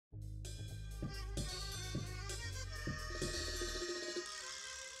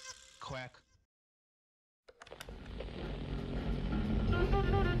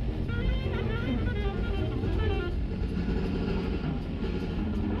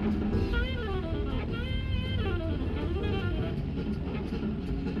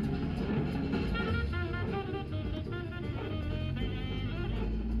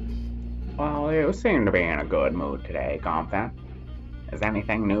Well, you seem to be in a good mood today, Gumfin. Is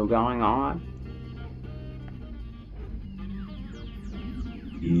anything new going on?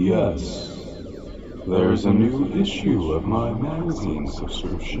 Yes, there's a new issue of my magazine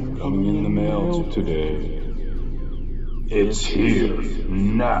subscription coming in the mail today. It's here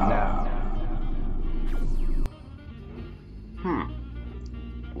now.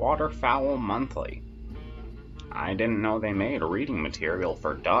 Waterfowl Monthly. I didn't know they made reading material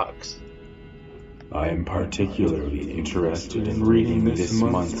for ducks. I am particularly interested in reading this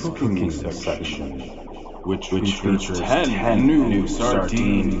month's cooking section, which features 10 new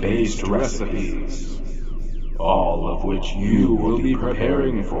sardine-based recipes, all of which you will be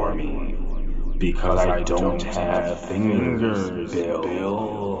preparing for me, because I don't have fingers,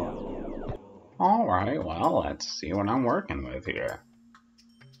 Bill. Alright, well, let's see what I'm working with here.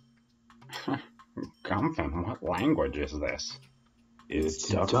 Gumfin, what language is this? It's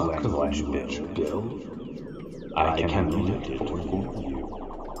duck language, Bill. I can read it for you.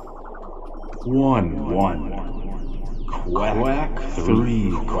 1. Quack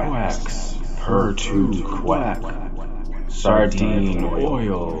 3 quacks per 2 quack. Sardine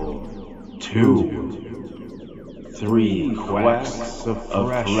oil. 2. 3 quacks of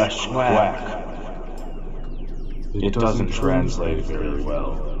fresh quack. It doesn't translate very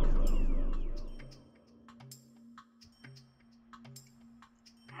well.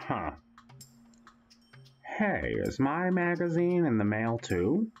 Hey, is my magazine in the mail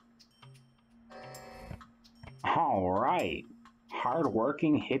too? Alright,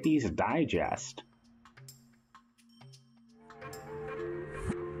 Hardworking Hippies Digest.